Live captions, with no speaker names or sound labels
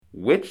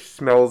Which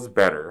smells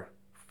better,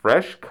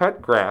 fresh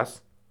cut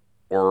grass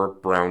or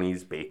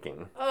brownies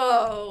baking?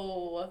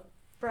 Oh.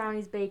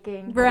 Brownies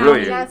baking.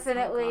 Really?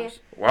 Definitely. Oh, gosh.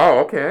 Wow,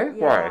 okay.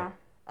 Yeah.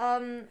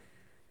 Why?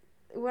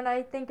 When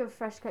I think of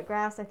fresh cut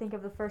grass, I think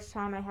of the first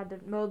time I had to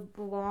mow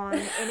the lawn,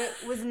 and it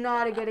was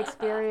not a good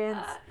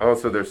experience. Oh,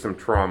 so there's some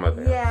trauma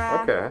there. Yeah.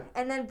 Okay.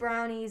 And then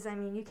brownies, I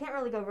mean, you can't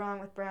really go wrong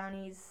with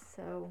brownies,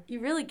 so. You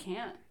really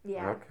can't.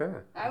 Yeah. Okay.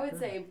 I would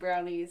say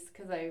brownies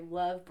because I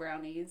love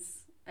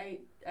brownies.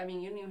 I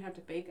mean, you don't even have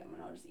to bake them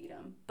and I'll just eat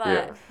them. But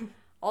Yeah.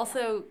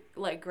 also,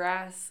 like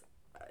grass,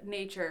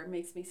 nature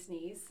makes me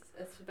sneeze,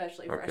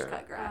 especially fresh Okay.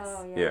 cut grass.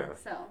 Oh, yeah. Yeah.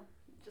 So,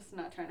 just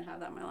not trying to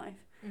have that in my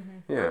life.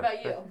 Mm-hmm. Yeah. What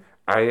about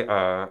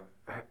you?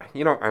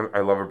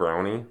 I love a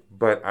brownie,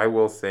 but I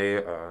will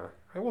say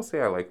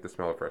I like the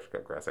smell of fresh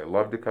cut grass. I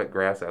love to cut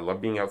grass. I love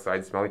being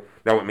outside smelling.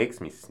 Now it makes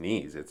me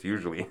sneeze. It's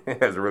usually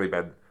it has a really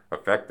bad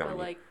effect on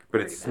me,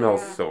 but it pretty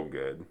smells bad. so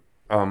good.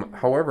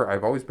 However,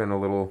 I've always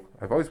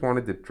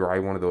wanted to try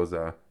one of those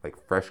like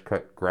fresh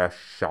cut grass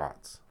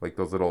shots, like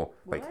those little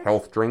like What?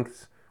 health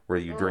drinks where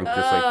you drink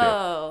just like the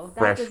Oh.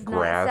 fresh That does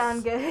grass. not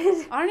sound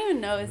good. I don't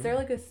even know. Is there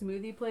like a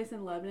smoothie place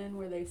in Lebanon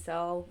where they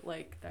sell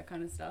like that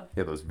kind of stuff?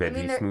 Yeah, those veggie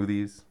mean, there-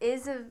 smoothies.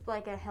 Is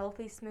like a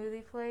healthy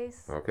smoothie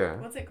place. Okay.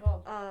 What's it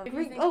called? If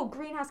you think-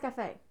 Greenhouse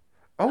Cafe.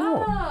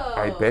 Oh,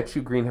 I Oh. bet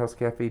you Greenhouse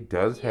Cafe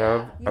does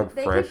have a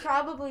They fresh could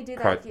probably do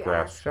that cut if you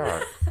grass ask.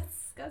 shot. That's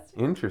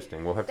disgusting.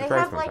 Interesting. We'll have to They try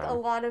have sometime. like a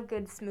lot of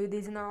good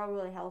smoothies, and they're all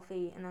really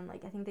healthy. And then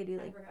like I think they do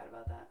I like forgot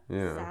about that.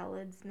 Yeah,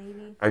 salads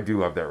maybe. I do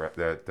love that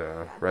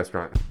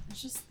restaurant.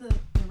 It's just the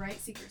right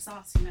secret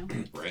sauce, you know.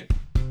 Right.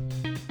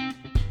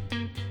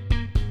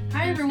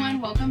 Hi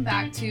everyone, welcome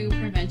back to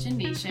Prevention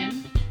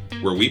Nation,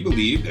 Where we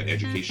believe that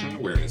education and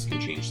awareness can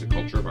change the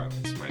culture of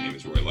violence. My name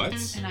is Roy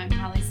Lutz. and I'm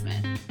Holly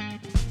Smith.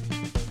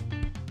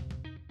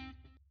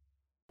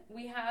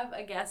 We have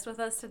a guest with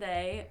us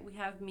today. We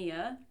have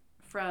Mia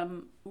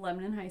from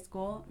Lebanon High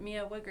School.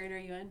 Mia, what grade are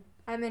you in?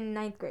 I'm in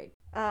 9th grade.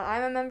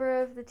 I'm a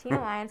member of the Teen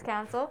Alliance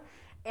Council,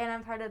 and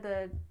I'm part of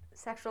the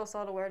Sexual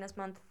Assault Awareness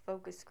Month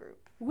focus group.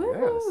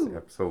 Yes,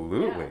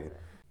 absolutely.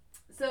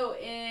 So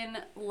in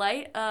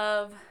light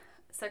of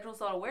Sexual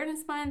Assault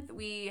Awareness Month,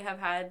 we have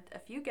had a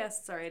few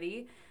guests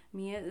already.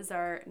 Mia is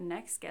our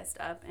next guest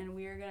up, and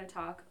we are going to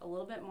talk a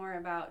little bit more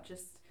about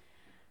just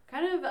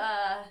kind of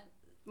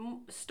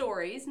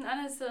stories, not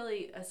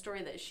necessarily a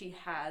story that she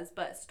has,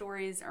 but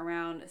stories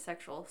around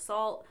sexual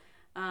assault.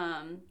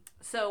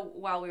 So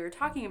while we were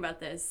talking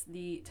about this,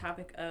 the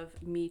topic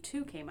of Me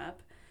Too came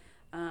up,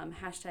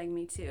 hashtag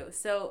Me Too.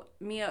 So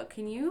Mia,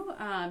 can you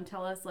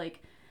tell us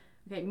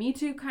okay, Me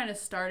Too kind of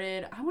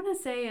started, I want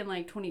to say in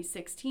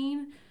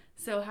 2016.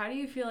 So how do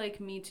you feel like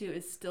Me Too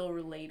is still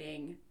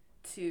relating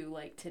to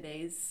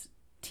today's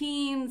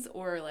teens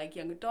or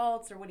young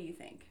adults, or what do you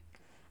think?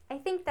 I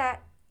think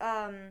that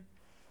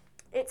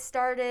it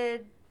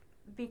started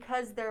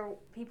because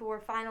people were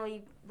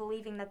finally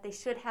believing that they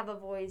should have a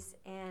voice,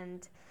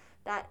 and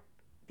that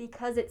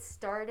because it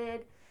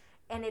started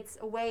and it's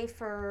a way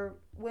for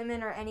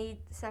women or any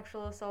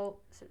sexual assault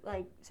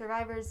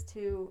survivors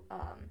to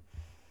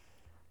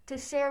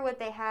share what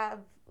they have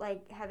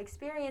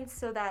experienced,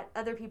 so that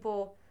other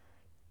people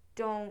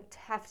don't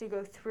have to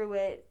go through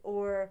it,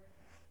 or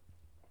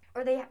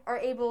they are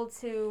able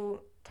to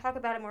talk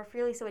about it more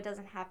freely so it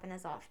doesn't happen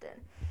as often.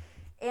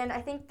 And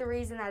I think the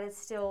reason that it's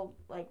still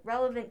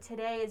relevant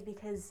today is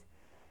because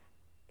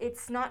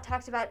it's not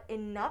talked about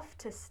enough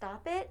to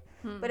stop it,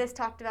 but it's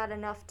talked about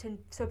enough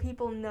so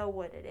people know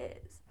what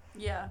it is.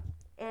 Yeah.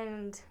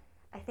 And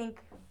I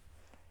think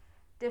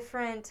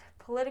different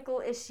political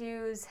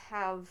issues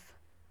have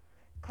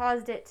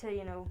caused it to,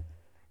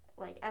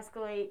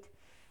 escalate.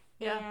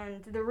 Yeah.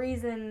 And the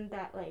reason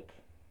that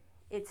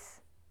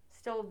it's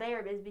still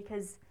there is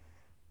because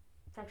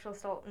sexual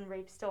assault and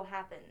rape still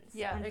happens.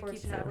 Yeah, it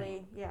keeps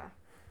unfortunately. Yeah.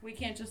 We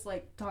can't just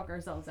talk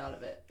ourselves out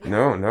of it.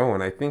 No,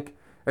 and I think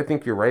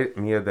you're right,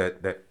 Mia,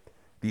 that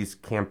these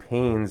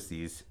campaigns,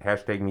 these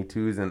hashtag Me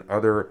Too's and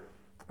other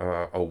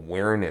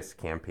awareness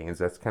campaigns,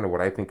 that's kind of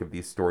what I think of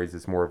these stories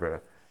as more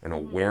of an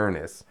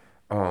awareness.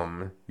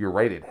 You're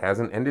right, it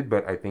hasn't ended,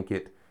 but I think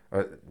it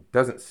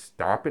doesn't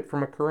stop it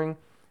from occurring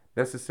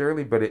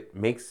necessarily, but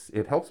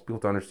it helps people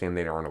to understand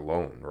they aren't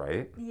alone,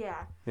 right?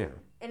 Yeah. Yeah.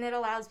 And it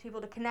allows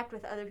people to connect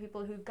with other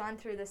people who've gone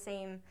through the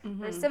same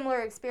or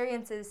similar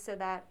experiences, so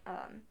that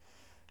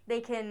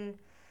they can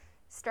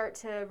start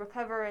to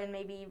recover and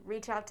maybe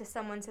reach out to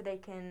someone so they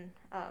can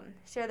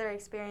share their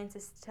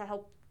experiences to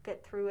help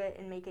get through it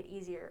and make it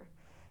easier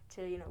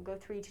to go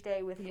through each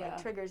day with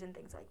triggers and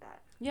things like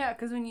that. Yeah,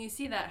 because when you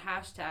see that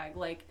hashtag,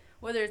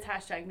 whether it's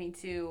hashtag Me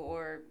Too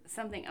or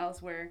something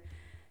else where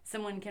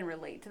someone can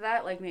relate to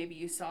that, maybe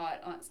you saw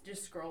it on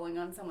just scrolling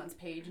on someone's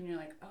page and you're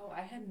like, oh,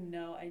 I had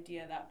no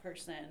idea that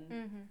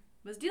person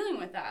was dealing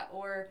with that.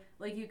 Or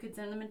you could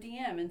send them a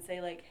DM and say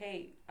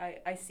hey,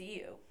 I see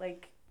you,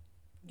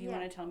 do you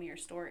want to tell me your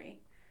story?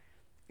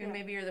 And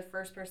maybe you're the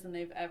first person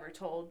they've ever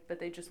told, but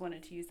they just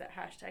wanted to use that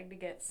hashtag to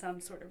get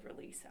some sort of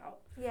release out.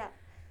 Yeah.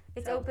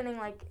 It's opening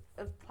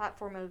a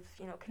platform of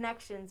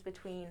connections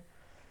between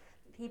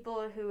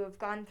people who have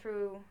gone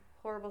through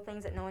horrible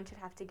things that no one should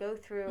have to go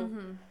through,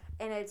 Mm-hmm.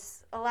 and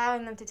it's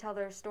allowing them to tell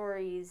their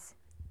stories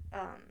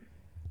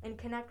and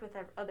connect with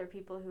other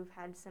people who've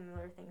had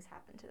similar things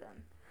happen to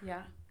them.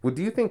 Yeah. Well,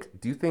 do you think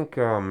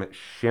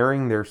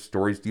sharing their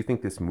stories? Do you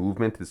think this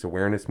movement, this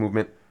awareness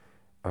movement,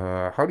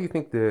 how do you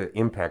think the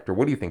impact, or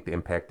what do you think the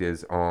impact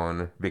is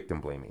on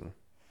victim blaming?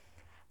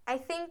 I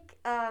think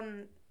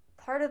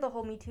part of the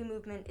whole Me Too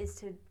movement is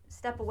to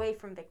step away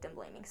from victim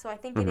blaming. So I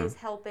think it is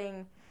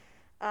helping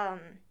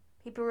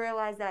people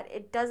realize that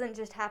it doesn't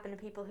just happen to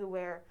people who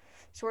wear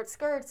short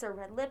skirts or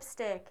red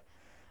lipstick.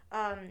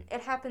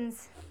 It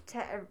happens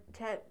to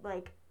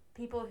like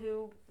people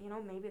who, you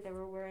know, maybe they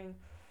were wearing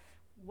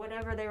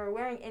whatever they were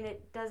wearing, and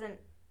it doesn't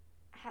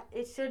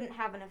it shouldn't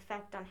have an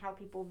effect on how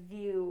people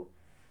view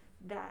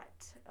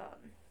that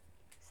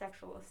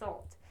sexual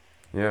assault.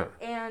 Yeah.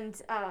 And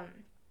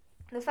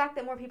the fact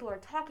that more people are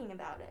talking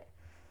about it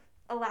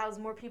allows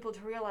more people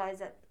to realize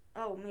that,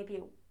 oh,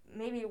 maybe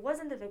it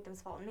wasn't the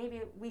victim's fault.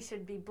 Maybe we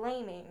should be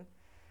blaming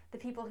the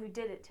people who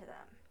did it to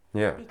them.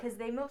 Yeah. Because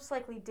they most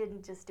likely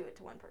didn't just do it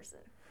to one person.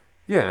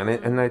 Yeah,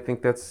 and I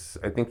think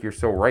you're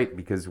so right,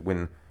 because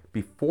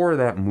before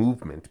that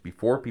movement,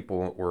 before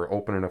people were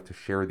open enough to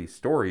share these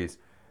stories,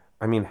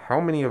 I mean, how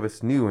many of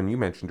us knew, and you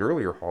mentioned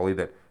earlier, Holly,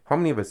 that how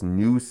many of us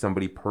knew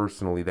somebody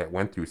personally that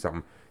went through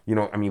something? You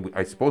know, I mean,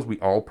 I suppose we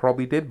all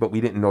probably did, but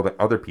we didn't know that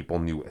other people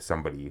knew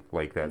somebody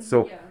like that.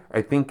 So Yeah.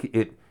 I think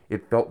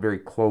it felt very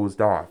closed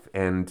off,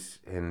 and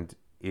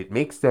it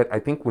makes that, I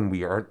think, when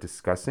we aren't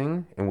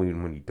discussing and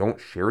when we don't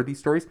share these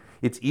stories,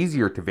 it's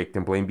easier to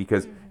victim blame,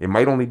 because it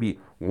might only be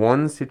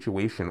one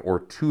situation or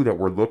two that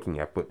we're looking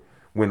at. But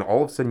when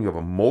all of a sudden you have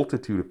a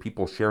multitude of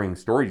people sharing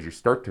stories, you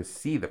start to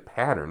see the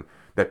pattern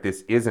that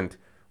this isn't,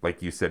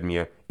 like you said,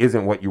 Mia,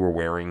 isn't what you were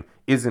wearing,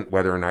 isn't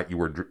whether or not you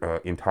were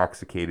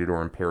intoxicated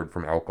or impaired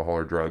from alcohol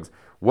or drugs,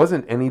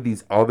 wasn't any of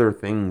these other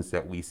things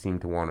that we seem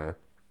to want to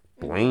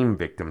blame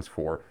victims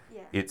for.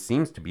 Yeah. It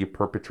seems to be a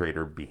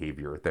perpetrator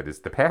behavior that is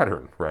the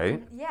pattern,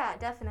 right? Yeah,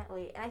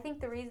 definitely. And I think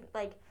the reason,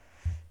 like,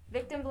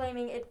 victim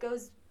blaming, it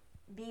goes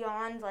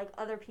beyond, like,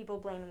 other people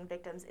blaming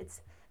victims.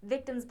 It's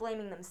victims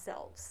blaming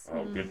themselves.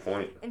 Oh, good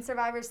point. And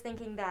survivors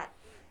thinking that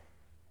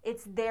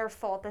it's their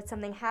fault that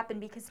something happened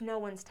because no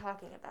one's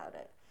talking about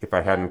it. If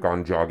I hadn't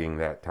gone jogging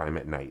that time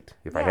at night,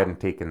 if I Yeah. hadn't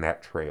taken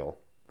that trail,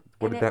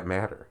 what And did that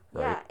matter,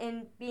 right? Yeah,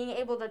 and being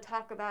able to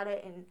talk about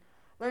it and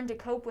learn to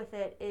cope with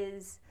it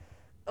is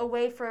a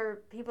way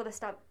for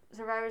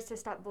survivors to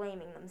stop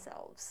blaming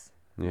themselves.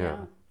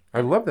 Yeah.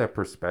 I love that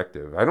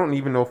perspective. I don't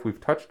even know if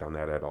we've touched on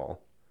that at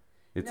all.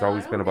 It's No,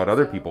 always I been don't about think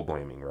other so. people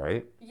blaming,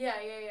 right? Yeah.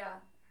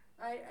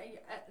 I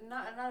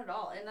not at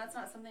all, and that's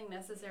not something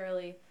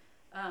necessarily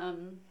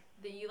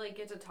that you like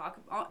get to talk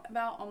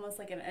about almost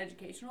like an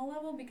educational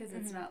level, because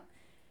it's not,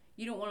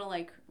 you don't want to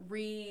like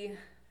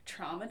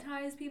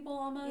re-traumatize people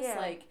almost, Yeah.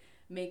 like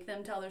make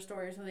them tell their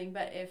story or something.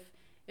 But if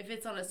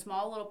it's on a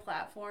small little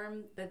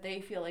platform that they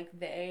feel like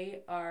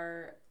they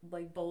are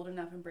like bold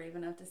enough and brave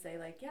enough to say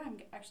like, yeah, I'm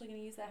actually going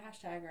to use that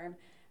hashtag, or I'm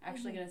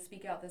actually going to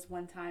speak out this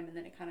one time, and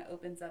then it kind of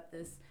opens up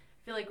this,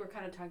 I feel like we're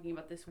kind of talking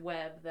about this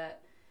web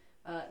that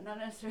not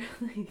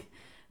necessarily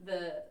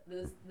the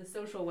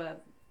social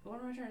web. What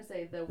am I trying to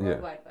say? The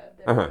World Wide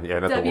Web. Yeah,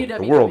 not the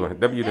WWW. world one.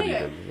 WWW.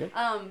 Anyway,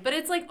 Yeah. but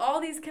it's like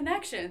all these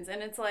connections,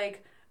 and it's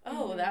like,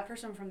 oh, that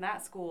person from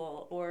that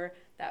school, or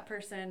that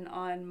person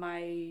on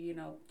my,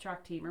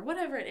 track team, or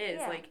whatever it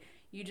is. Yeah. Like,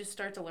 you just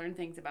start to learn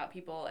things about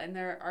people, and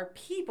there are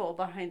people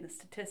behind the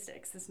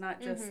statistics. It's not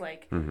just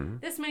like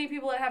this many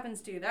people it happens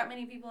to, that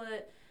many people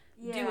that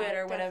do it,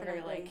 or whatever.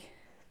 Definitely. Like,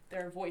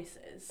 their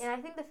voices. And I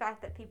think the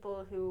fact that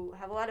people who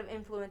have a lot of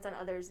influence on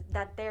others,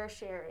 that they're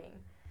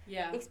sharing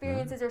Yeah.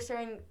 experiences or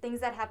sharing things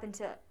that happen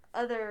to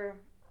other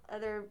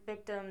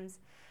victims,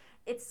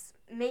 it's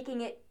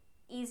making it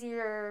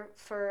easier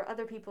for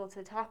other people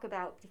to talk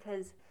about,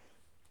 because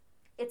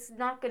it's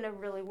not going to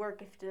really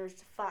work if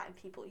there's 5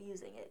 people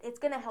using it. It's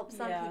going to help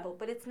some people,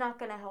 but it's not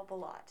going to help a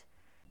lot.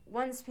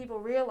 Once people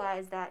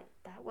realize that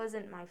that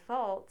wasn't my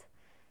fault,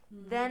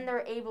 then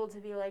they're able to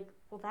be like,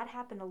 well, that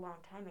happened a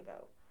long time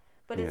ago,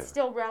 but it's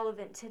still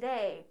relevant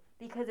today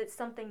because it's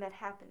something that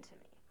happened to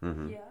me.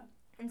 Mm-hmm. Yeah.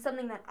 And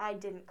something that I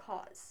didn't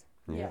cause.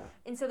 Yeah.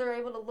 And so they're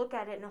able to look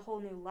at it in a whole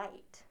new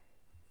light,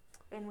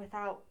 and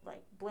without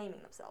like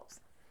blaming themselves.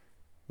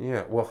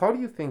 Yeah. Well, how do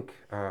you think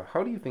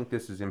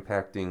this is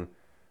impacting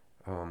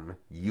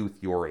youth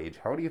your age?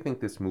 How do you think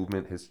this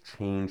movement has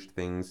changed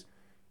things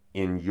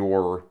in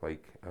your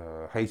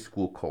high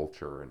school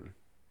culture? And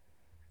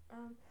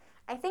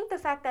I think the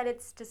fact that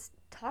it's just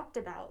talked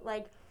about,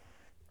 like,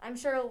 I'm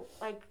sure,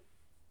 like,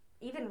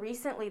 even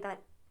recently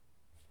that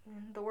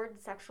the word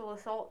sexual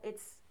assault,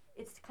 it's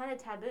kind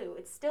of taboo.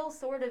 It still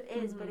sort of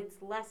is, but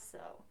it's less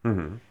so.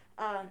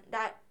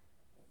 That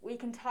we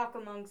can talk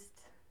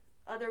amongst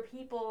other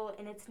people,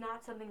 and it's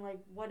not something like,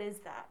 what is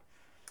that?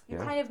 You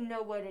kind of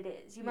know what it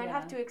is. You might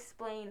have to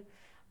explain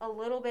a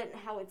little bit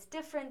how it's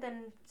different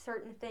than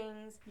certain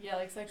things. Yeah,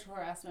 like sexual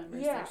harassment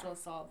versus sexual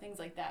assault, things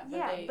like that.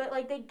 But but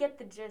like they get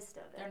the gist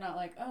of it. they're not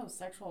like, oh,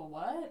 sexual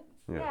what?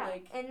 Yeah,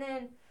 Like, and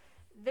then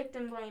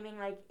victim blaming,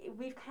 like,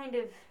 we've kind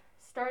of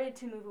started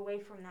to move away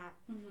from that.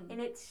 Mm-hmm.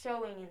 And it's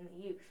showing in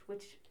the youth,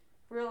 which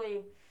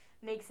really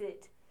makes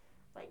it,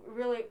 like,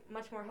 really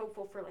much more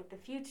hopeful for, like, the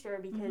future,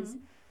 because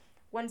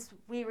once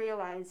we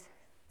realize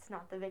it's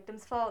not the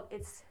victim's fault,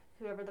 it's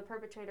whoever the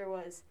perpetrator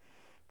was,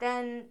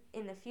 then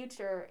in the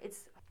future,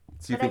 it's...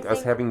 So you But I think us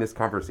think- having this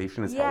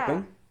conversation is Yeah.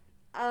 helping?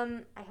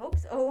 I hope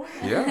so.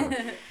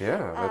 Yeah.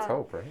 Yeah, let's Uh,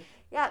 hope, right?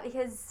 Yeah,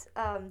 because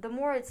the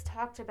more it's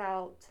talked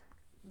about,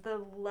 the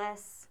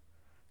less,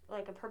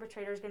 like, a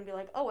perpetrator is going to be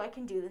like, oh, I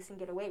can do this and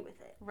get away with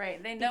it.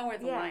 Right. They know where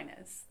the Yeah. line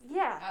is.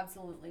 Yeah,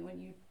 Absolutely.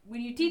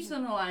 When you teach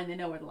them the line, they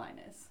know where the line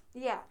is.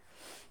 yeah.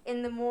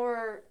 And the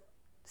more,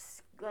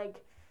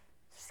 like,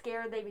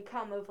 scared they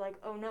become of, like,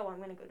 oh, no, I'm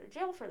going to go to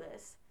jail for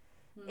this,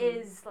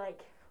 is,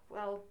 like,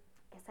 well,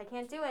 guess I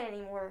can't do it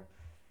anymore.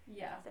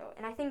 Yeah. So,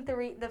 and I think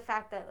the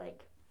fact that,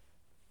 like,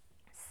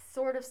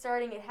 sort of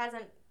starting, it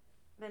hasn't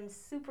been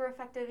super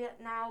effective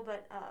yet now,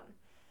 but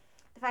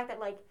the fact that,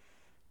 like,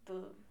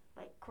 the,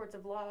 like, courts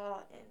of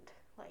law and,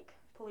 like,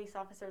 police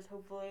officers,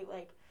 hopefully,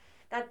 like,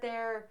 that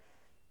they're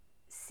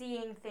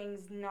seeing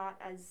things not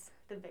as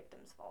the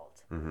victim's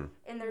fault. Mm-hmm.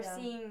 And they're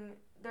Yeah.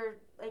 they're,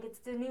 like, it's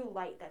the new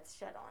light that's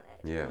shed on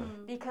it. Yeah.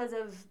 Because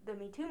of the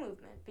Me Too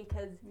movement,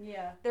 because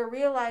Yeah. they're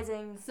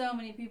realizing, So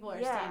many people are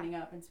Yeah. standing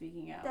up and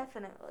speaking out.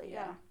 definitely,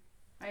 yeah.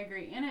 I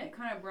agree. And it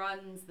kind of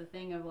broadens the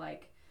thing of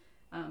like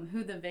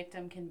who the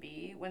victim can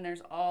be when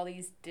there's all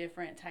these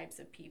different types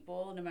of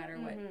people, no matter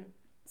what Mhm.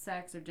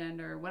 sex or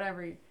gender or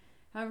whatever,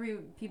 however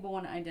people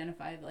want to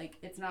identify. Like,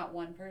 it's not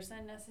one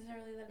person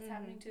necessarily that it's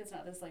happening to. It's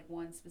not this like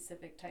one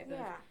specific type of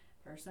Yeah.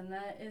 person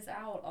that is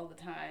out all the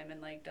time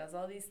and like does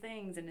all these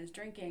things and is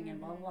drinking and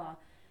blah blah blah.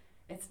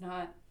 It's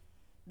not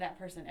that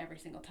person every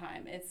single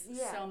time. It's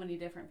Yeah. so many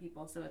different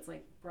people, so it's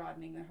like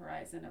broadening the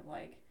horizon of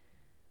like,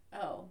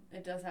 oh,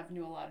 it does happen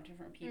to a lot of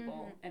different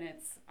people, and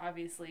it's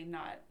obviously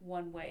not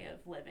one way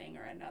of living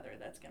or another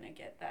that's gonna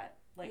get that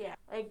like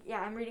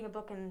I'm reading a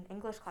book in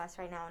English class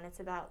right now, and it's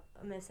about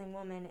a missing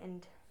woman,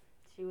 and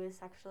she was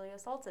sexually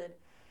assaulted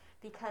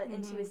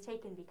and she was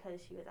taken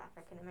because she was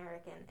African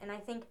American. And I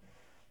think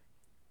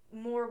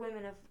more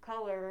women of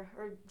color,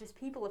 or just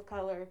people of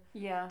color,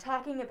 yeah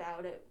talking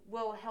about it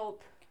will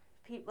help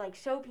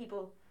show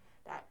people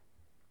that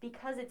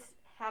because it's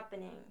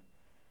happening,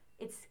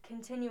 it's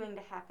continuing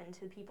to happen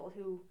to people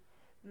who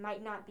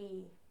might not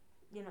be,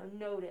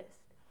 noticed.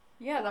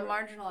 the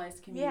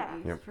marginalized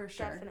communities Yep. for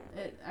sure.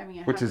 Definitely.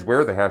 It Which is happens-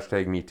 where the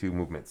hashtag Me Too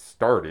movement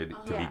started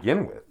to Yeah.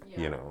 begin with,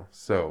 Yeah.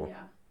 So,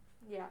 yeah.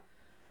 Yeah.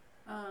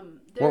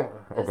 This go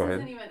ahead.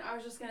 isn't even. I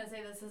was just gonna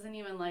say this isn't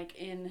even like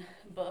in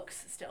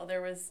books. Still,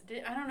 there was.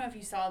 I don't know if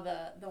you saw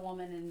the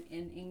woman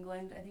in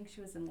England. I think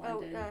she was in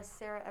London.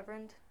 Sarah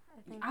Everand,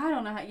 I think. I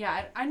don't know.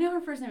 I know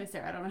her first name is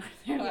Sarah. I don't know her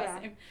Yeah.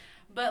 last name.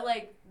 But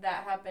like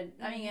that happened.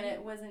 I mean, and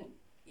it wasn't.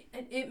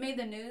 It made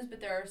the news,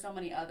 but there are so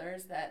many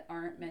others that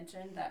aren't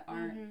mentioned, that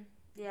aren't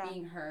Yeah.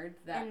 being heard,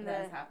 that And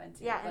has happened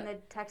to. Yeah, But, and the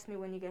text me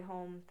when you get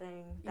home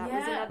thing. That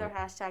was Yeah. another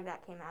hashtag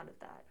that came out of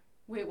that.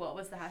 wait, what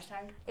was the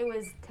hashtag? It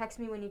was text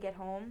me when you get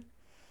home.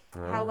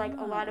 How like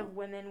a lot of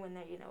women when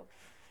they,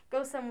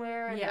 go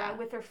somewhere and they're Yeah. out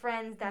with their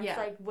friends, that's Yeah.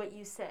 like what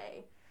you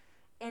say.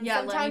 And Yeah,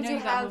 let me sometimes know you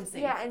you got home have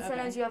safe. and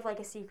sometimes Okay. you have like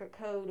a secret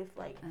code if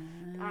like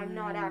I'm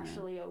not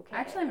actually okay. I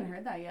actually haven't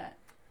heard that yet.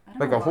 I don't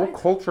like know a whole why.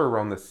 culture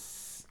around the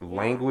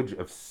language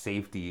of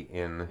safety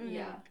in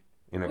Yeah.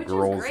 a Which is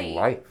girl's great.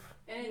 life.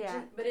 And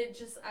Yeah. but it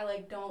just I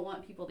like don't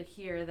want people to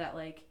hear that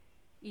like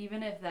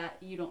even if that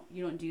you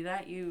don't do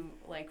that, you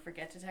like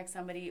forget to text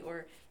somebody,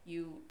 or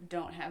you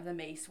don't have the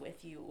mace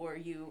with you, or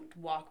you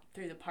walk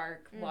through the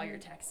park while you're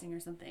texting or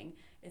something,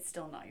 it's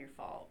still not your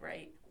fault,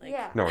 right? Like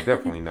Yeah. No,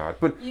 definitely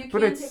not. But you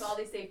but can it's take all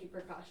these safety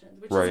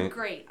precautions, which Right. is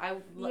great.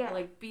 Yeah.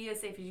 Like be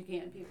as safe as you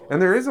can, people.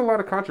 and there is a lot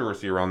of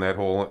controversy around that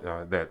whole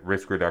that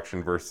risk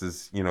reduction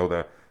versus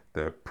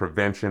the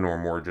prevention, or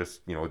more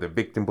just the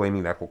victim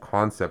blaming, that whole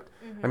concept.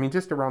 I mean,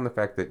 just around the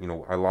fact that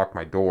I lock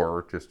my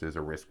door just as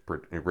a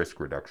risk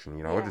reduction.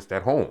 Yeah. Just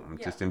at home,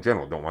 Yeah. just in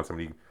general. Don't want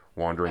somebody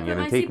wandering I in put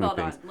and my taking seatbelt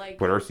things. on, like-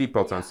 Put our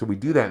seatbelts on. Yeah. So we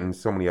do that in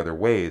so many other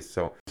ways.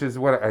 So which is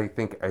what I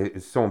think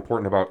is so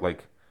important about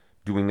like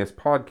doing this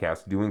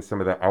podcast, doing some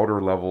of the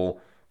outer level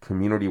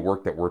community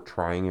work that we're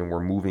trying and we're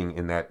moving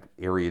in that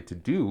area to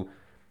do.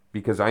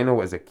 Because I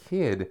know as a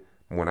kid,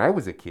 when I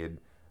was a kid,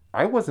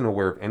 I wasn't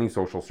aware of any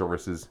social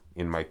services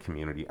in my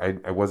community.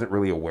 I wasn't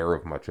really aware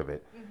of much of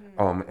it.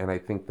 And I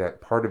think that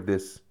part of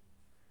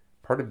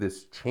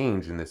this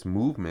change and this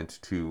movement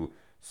to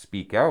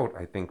speak out,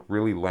 I think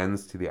really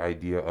lends to the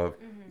idea of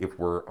if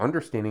we're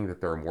understanding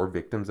that there are more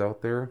victims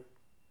out there,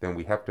 then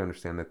we have to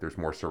understand that there's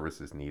more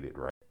services needed,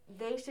 right?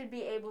 They should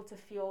be able to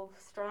feel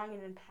strong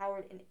and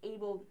empowered and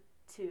able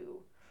to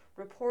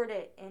report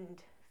it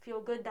and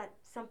feel good that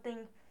something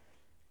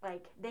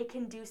like they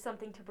can do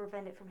something to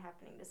prevent it from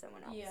happening to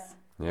someone else.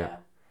 Yeah.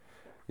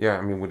 Yeah,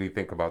 I mean, what do you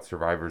think about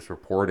survivors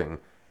reporting?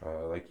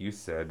 Like you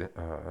said,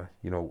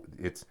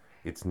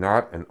 it's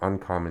not an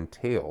uncommon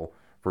tale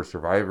for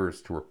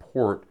survivors to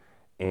report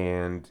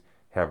and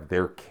have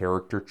their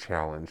character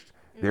challenged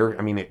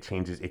I mean, it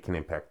can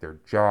impact their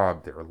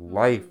job, their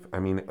life. I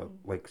mean,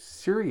 like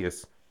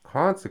serious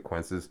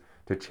consequences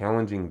to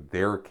challenging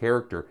their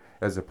character,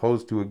 as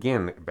opposed to,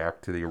 again,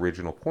 back to the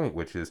original point,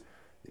 which is,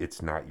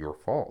 it's not your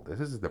fault. This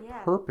is the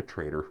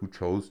perpetrator who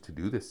chose to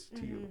do this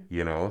to you,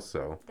 you know,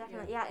 so.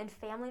 Definitely, yeah. And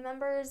family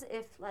members,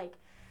 if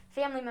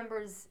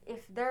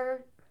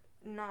they're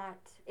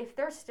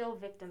still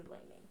victim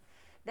blaming,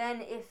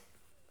 then if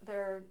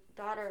their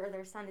daughter or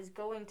their son is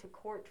going to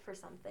court for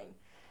something,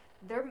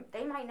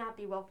 they might not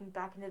be welcomed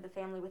back into the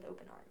family with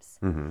open arms.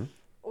 Mm-hmm.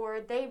 Or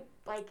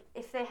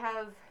if they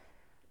have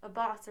a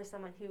boss or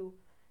someone who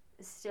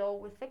is still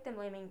with victim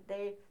blaming,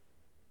 they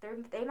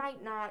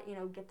might not,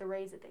 get the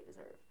raise that they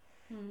deserve.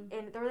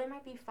 And or they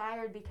might be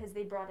fired because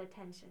they brought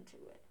attention to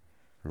it.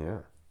 Yeah.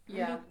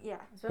 Yeah. Yeah.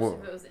 Especially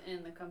if it was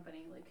in the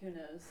company, like who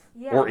knows?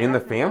 Yeah, or in the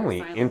family,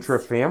 Silence.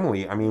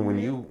 intra-family. I mean,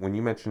 when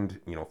you mentioned,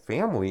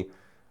 family,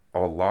 a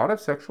lot of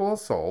sexual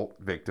assault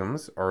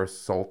victims are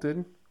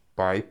assaulted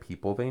by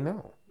people they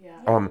know.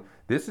 Yeah.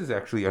 This is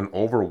actually an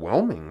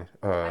overwhelming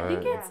I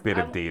think it's bit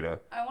of data.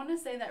 I want to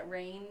say that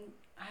RAINN,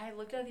 I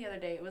looked at it the other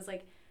day, it was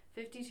like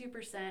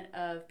 52%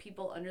 of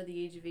people under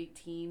the age of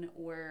 18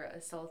 were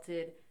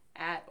assaulted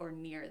at or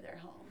near their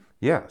home.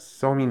 Yes.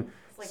 So, I mean,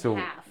 It's like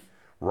half.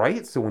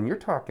 Right? So when you're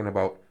talking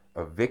about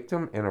a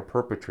victim and a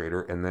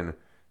perpetrator and then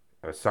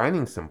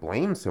assigning some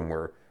blame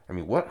somewhere, I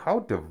mean, how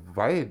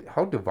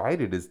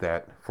divided is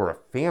that for a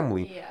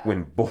family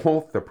when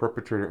both the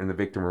perpetrator and the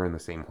victim are in the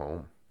same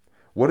home?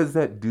 What does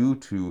that do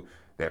to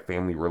that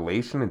family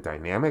relation and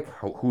dynamic?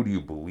 Who do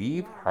you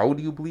believe? Yeah. How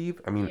do you believe?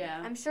 I mean,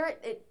 I'm sure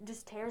it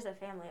just tears a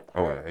family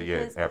apart. oh, yeah,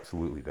 it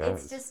absolutely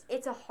does.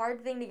 It's a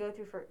hard thing to go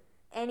through for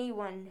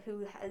anyone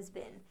who has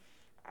been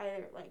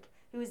either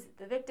who was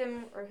the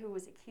victim or who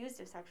was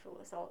accused of sexual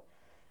assault.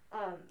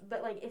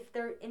 But if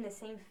they're in the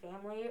same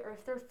family or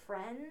if they're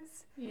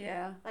friends,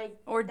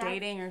 or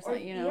dating or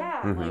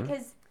something,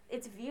 because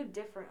it's viewed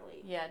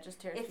differently. Yeah, it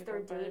just tears if people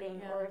they're apart.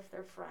 dating or if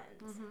they're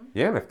friends.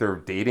 Yeah, and if they're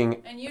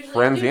dating, And usually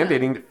friends do and know.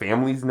 dating,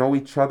 families know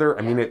each other.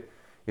 I mean,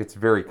 it's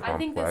very complex. I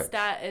think the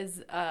stat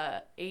is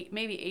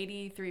maybe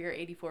 83 or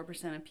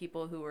 84% of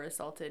people who were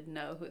assaulted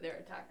know who their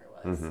attacker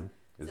was. Mm-hmm.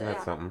 Isn't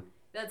that something?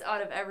 That's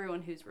out of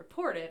everyone who's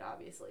reported,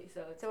 obviously.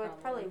 So it's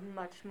probably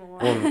much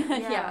more.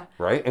 yeah.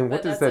 Right? And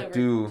what does that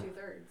do? 2/3.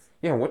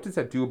 Yeah, and what does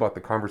that do about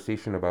the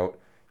conversation about,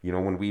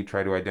 when we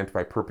try to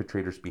identify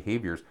perpetrators'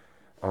 behaviors?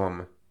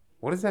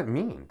 What does that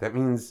mean? That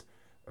means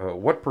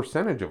what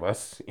percentage of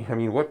us,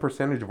 what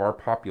percentage of our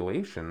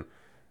population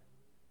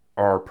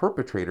are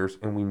perpetrators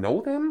and we know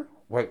them?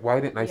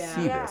 Why didn't I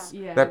see this?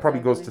 Yeah, That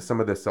probably goes to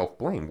some of the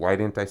self-blame. Why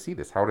didn't I see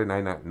this? How did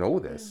I not know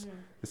this? Mm-hmm.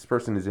 This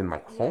person is in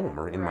my home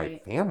or in my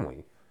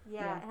family.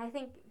 Yeah, and I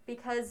think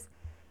because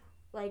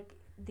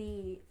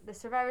the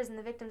survivors and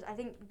the victims, I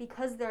think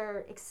because they're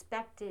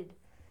expected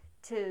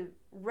to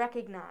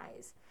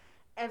recognize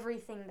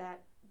everything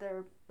that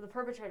the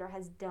perpetrator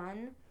has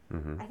done,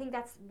 I think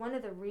that's one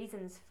of the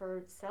reasons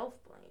for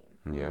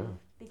self-blame. Yeah.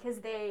 Because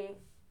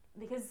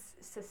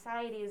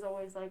society is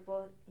always like,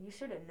 well, you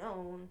should have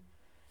known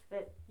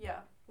that. Yeah.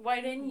 Why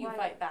didn't you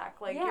fight back?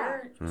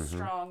 You're Mm-hmm.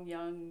 strong,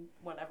 young,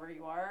 whatever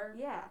you are.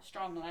 Yeah.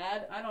 Strong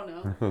lad. I don't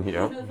know.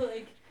 Yeah.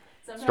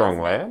 Sometimes Strong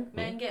lad?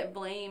 men get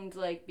blamed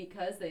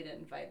because they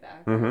didn't fight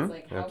back. Mm-hmm.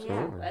 It's how can you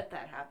Absolutely. let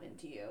that happen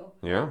to you?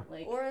 Yeah.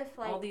 Or if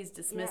all these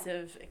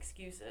dismissive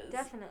excuses.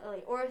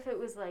 Definitely. Or if it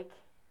was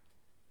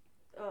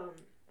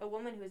a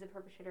woman who was a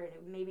perpetrator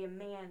and maybe a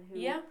man who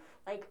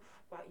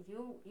wow,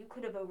 you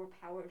could have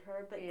overpowered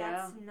her, but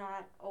that's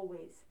not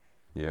always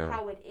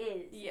how it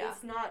is. Yeah.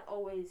 It's not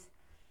always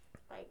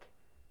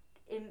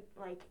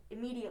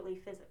immediately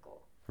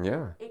physical.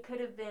 Yeah. It could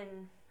have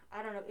been,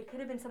 I don't know, it could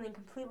have been something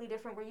completely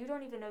different where you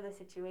don't even know the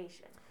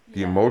situation.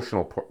 The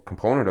emotional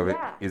component of it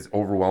is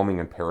overwhelming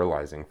and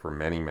paralyzing for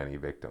many, many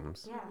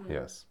victims. Yeah.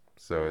 Yes.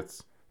 So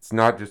it's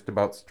not just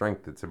about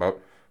strength. It's about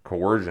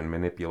coercion,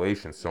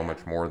 manipulation, so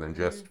much more than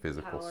just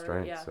physical Power,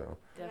 strength. yeah. So,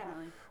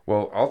 Definitely.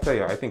 well, I'll tell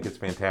you, I think it's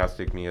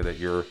fantastic, Mia, that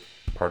you're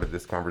part of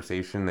this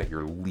conversation, that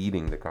you're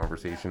leading the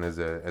conversation as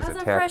a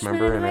TAC freshman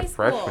member in and a high school.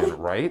 freshman,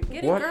 right?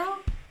 Get it, girl?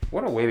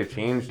 What a way to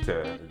change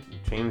their,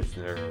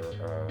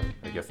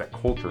 I guess, that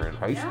culture in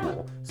high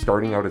school.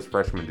 Starting out as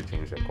freshmen to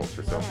change that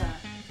culture. So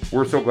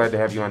we're so glad to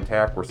have you on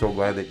TAC. We're so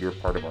glad that you're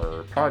part of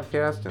our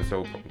podcast, and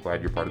so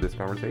glad you're part of this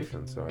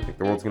conversation. So I think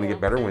the world's going to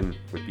get better with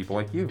people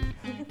like you.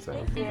 So,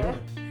 Thank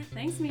you.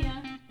 Thanks,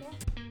 Mia.